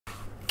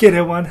G'day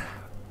everyone,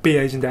 B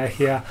Agent Dad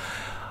here.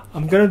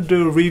 I'm going to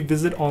do a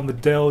revisit on the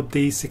Dell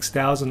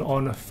D6000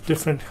 on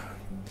different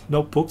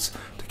notebooks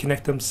to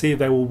connect them, see if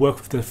they will work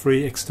with the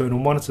free external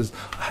monitors.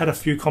 I had a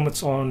few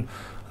comments on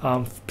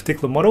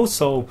particular models,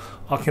 so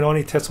I can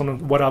only test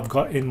on what I've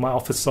got in my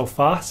office so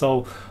far,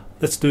 so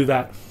let's do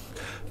that.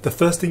 The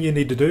first thing you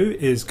need to do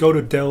is go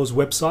to Dell's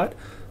website,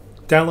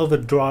 download the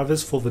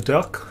drivers for the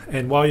dock,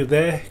 and while you're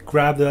there,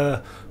 grab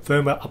the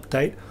firmware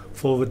update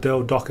for the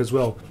Dell dock as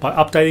well. By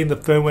updating the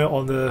firmware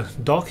on the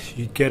dock,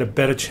 you get a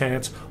better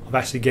chance of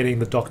actually getting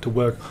the dock to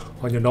work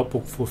on your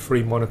notebook for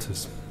free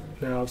monitors.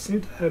 Now, I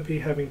seem to be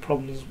having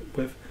problems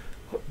with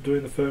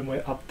doing the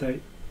firmware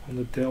update on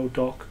the Dell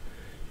dock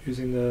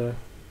using the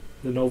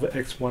Lenovo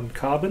X1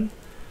 Carbon,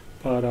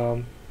 but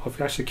I've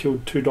actually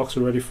killed 2 docks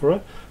already for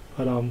it,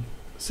 but it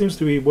seems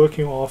to be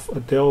working off a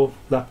Dell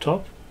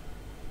laptop.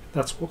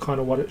 That's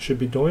what it should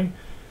be doing,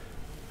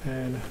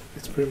 and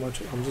it's pretty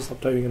much, I'm just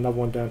updating another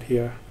one down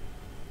here.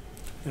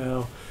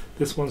 Now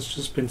this one's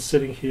just been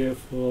sitting here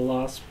for the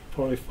last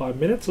probably 5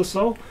 minutes or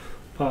so,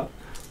 but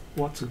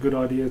what's a good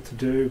idea to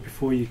do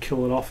before you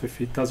kill it off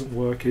if it doesn't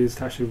work is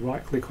to actually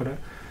right click on it,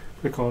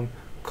 click on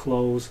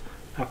close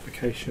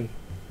application,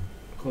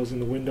 closing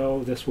the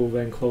window. This will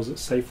then close it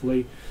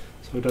safely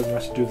so it doesn't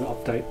actually do the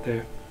update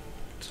there,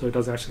 so it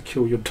doesn't actually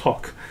kill your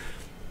dock.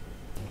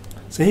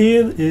 So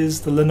here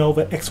is the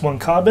Lenovo X1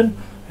 Carbon,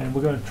 and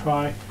we're going to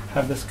try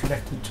have this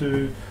connected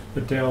to the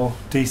Dell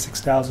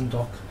D6000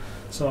 dock.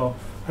 So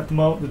at the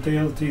moment, the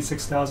Dell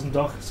D6000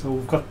 dock, so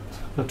we've got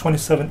the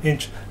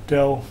 27-inch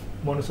Dell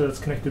monitor that's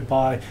connected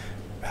by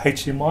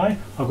HDMI.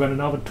 I've got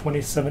another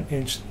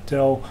 27-inch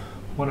Dell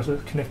monitor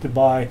connected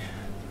by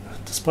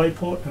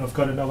DisplayPort, and I've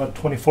got another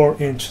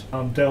 24-inch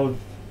Dell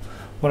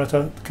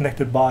monitor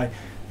connected by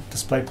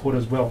DisplayPort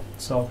as well.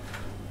 So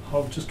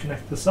I'll just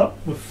connect this up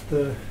with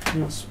the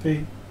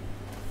USB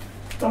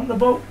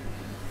Thunderbolt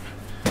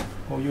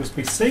or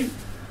USB-C.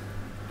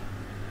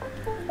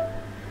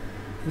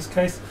 In this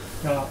case,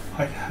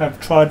 I have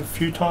tried a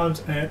few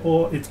times, and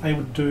all it's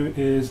able to do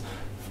is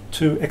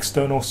 2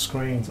 external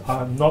screens.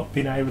 I've not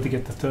been able to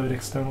get the 3rd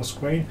external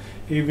screen,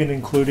 even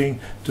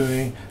including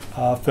doing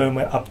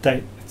firmware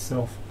update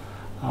itself.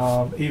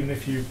 Even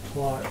if you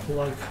plug,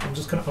 I'm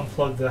just going to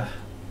unplug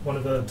one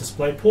of the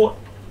DisplayPort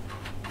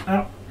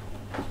out.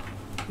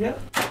 Yeah.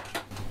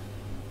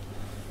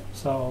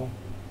 So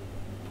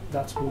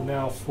that will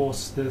now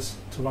force this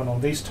to run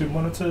on these 2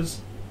 monitors.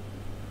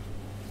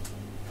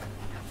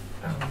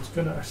 And I'm just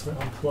going to actually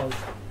unplug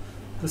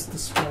this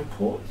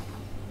DisplayPort.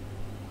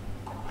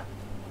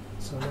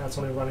 So now it's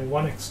only running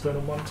 1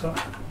 external monitor.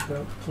 I'm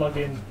going to plug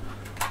in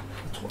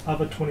the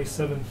other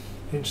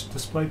 27-inch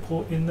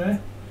DisplayPort in there,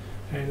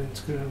 and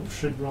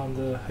should run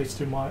the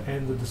HDMI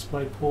and the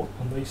DisplayPort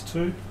on these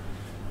 2.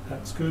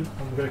 That's good.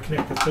 I'm going to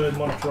connect the 3rd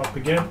monitor up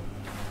again.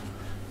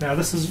 Now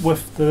this is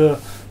with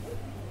the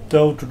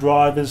Dell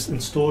drivers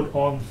installed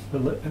on the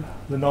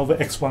Lenovo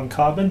X1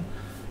 Carbon,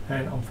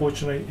 and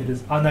unfortunately it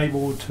is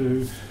unable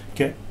to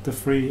get the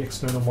free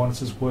external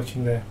monitors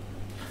working there.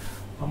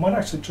 I might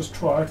actually just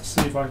try to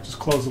see if I just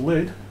close the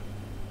lid,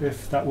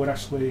 if that would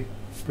actually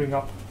bring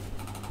up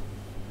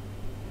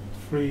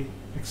free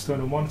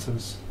external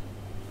monitors.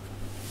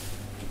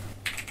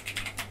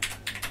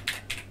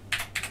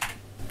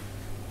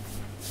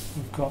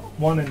 We've got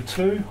 1 and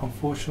 2.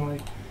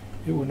 Unfortunately,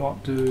 it will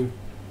not do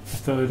the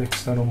 3rd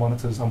external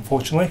monitors,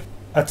 unfortunately.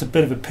 That's a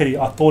bit of a pity.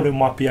 I thought it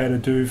might be able to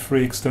do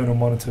 3 external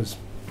monitors.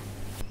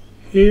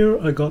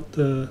 Here I got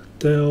the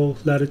Dell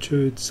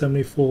Latitude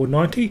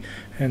 7490,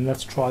 and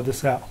let's try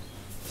this out,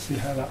 see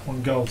how that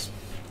one goes.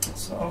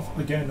 So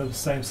again, the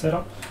same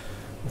setup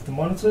with the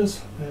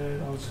monitors,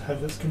 and I'll just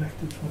have this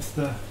connected with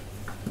the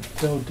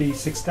Dell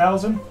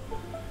D6000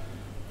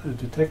 to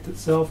detect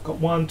itself. Got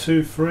 1,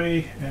 2,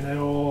 3, and it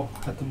all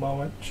at the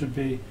moment should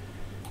be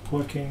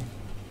working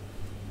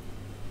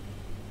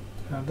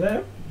down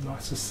there.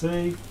 Nice to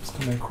see. It's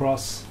coming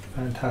across.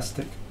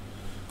 Fantastic.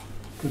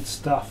 Good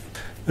stuff.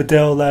 The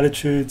Dell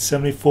Latitude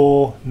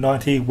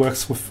 7490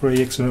 works with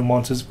 3 external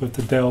monitors with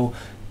the Dell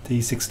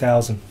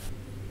D6000.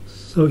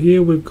 So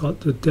here we've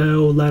got the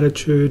Dell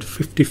Latitude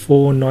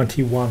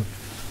 5491.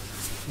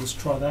 Let's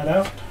try that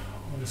out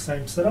on the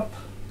same setup.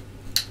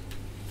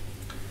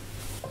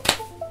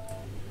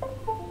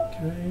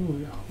 Okay,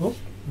 we've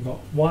got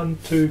 1,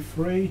 2,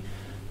 3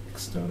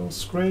 external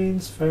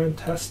screens.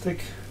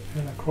 Fantastic.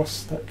 And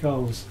across that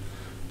goes.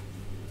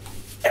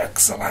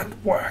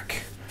 Excellent work.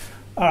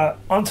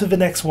 On to the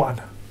next one.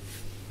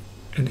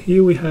 And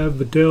here we have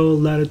the Dell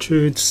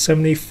Latitude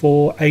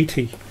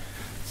 7480.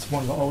 It's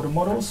one of the older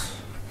models.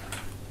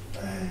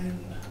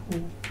 And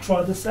we'll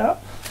try this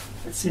out.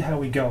 Let's see how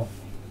we go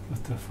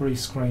with the 3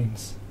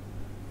 screens.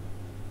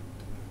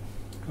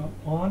 Got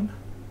 1,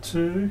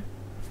 2,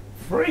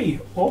 3.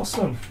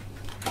 Awesome.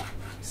 You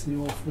see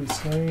all 3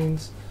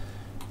 screens.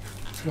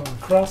 It's going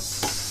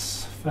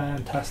across.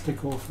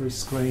 Fantastic, all 3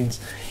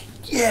 screens.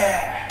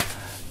 Yeah!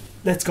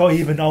 Let's go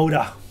even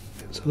older.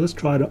 So let's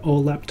try the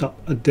old laptop,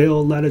 a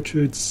Dell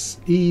Latitude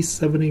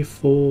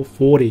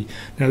E7440.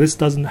 Now this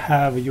doesn't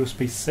have a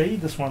USB-C,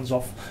 this one's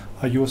off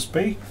a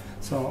USB.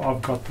 So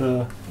I've got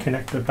the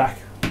connector back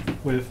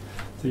with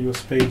the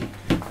USB,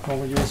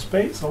 normal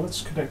USB. So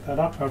let's connect that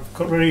up. I've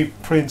got already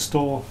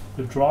pre-installed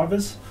the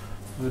drivers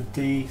for the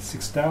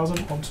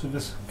D6000 onto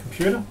this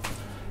computer.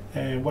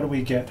 And what do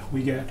we get?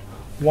 We get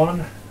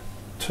 1,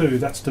 2,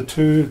 that's the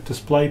 2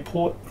 display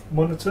port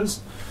monitors.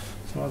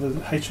 So the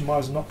HDMI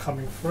is not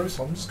coming through,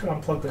 so I'm just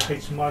going to unplug the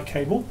HDMI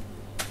cable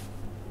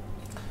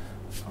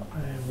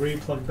and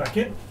re-plug back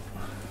in.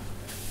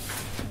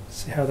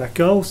 See how that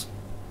goes.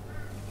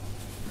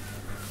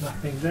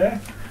 Nothing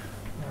there.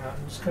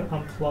 I'm just going to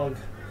unplug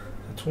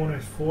the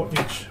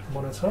 24-inch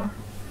monitor,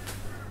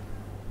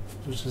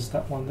 which is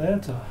that one there,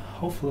 to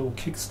hopefully will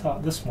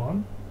kickstart this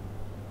one.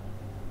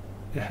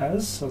 It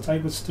has, so it's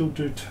able to still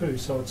do 2,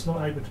 so it's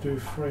not able to do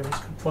 3. I'm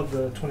just going to plug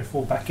the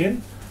 24 back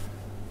in.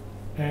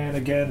 And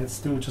again, it's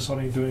still just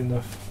only doing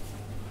the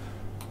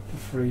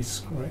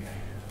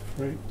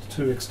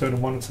 2 external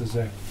monitors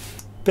there.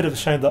 Bit of a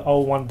shame the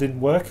old one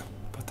didn't work,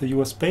 but the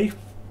USB, it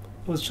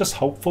was just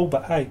hopeful,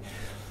 but hey.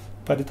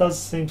 But it does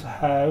seem to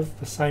have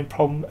the same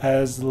problem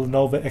as the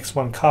Lenovo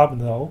X1 Carbon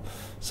though,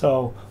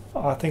 so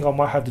I think I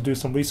might have to do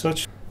some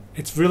research.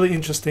 It's really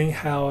interesting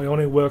how it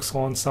only works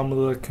on some of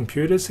the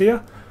computers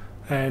here,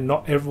 and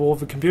not all of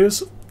the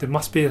computers. There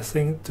must be a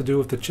thing to do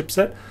with the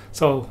chipset,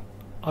 so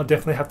I'll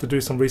definitely have to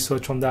do some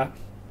research on that.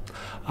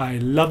 I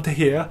love to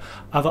hear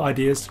other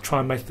ideas to try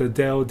and make the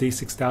Dell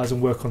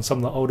D6000 work on some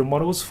of the older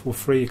models for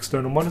free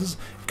external monitors.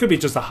 It could be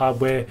just the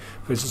hardware,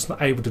 but it's just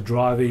not able to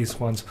drive these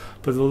ones.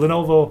 But the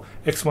Lenovo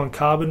X1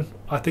 Carbon,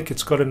 I think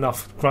it's got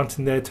enough grunt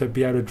in there to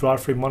be able to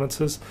drive free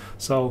monitors.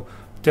 So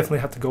definitely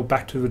have to go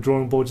back to the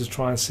drawing board to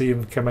try and see if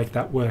we can make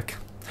that work.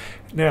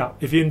 Now,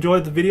 if you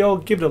enjoyed the video,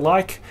 give it a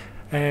like,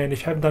 and if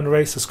you haven't done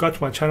already, subscribe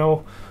to my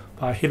channel.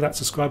 Hit that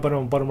subscribe button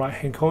on the bottom right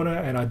hand corner,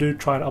 and I do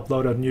try and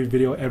upload a new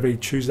video every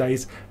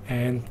Tuesdays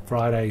and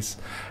Fridays.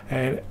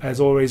 And as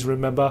always,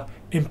 remember,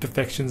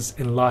 imperfections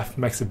in life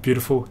makes it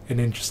beautiful and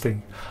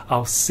interesting.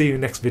 I'll see you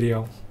next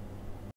video.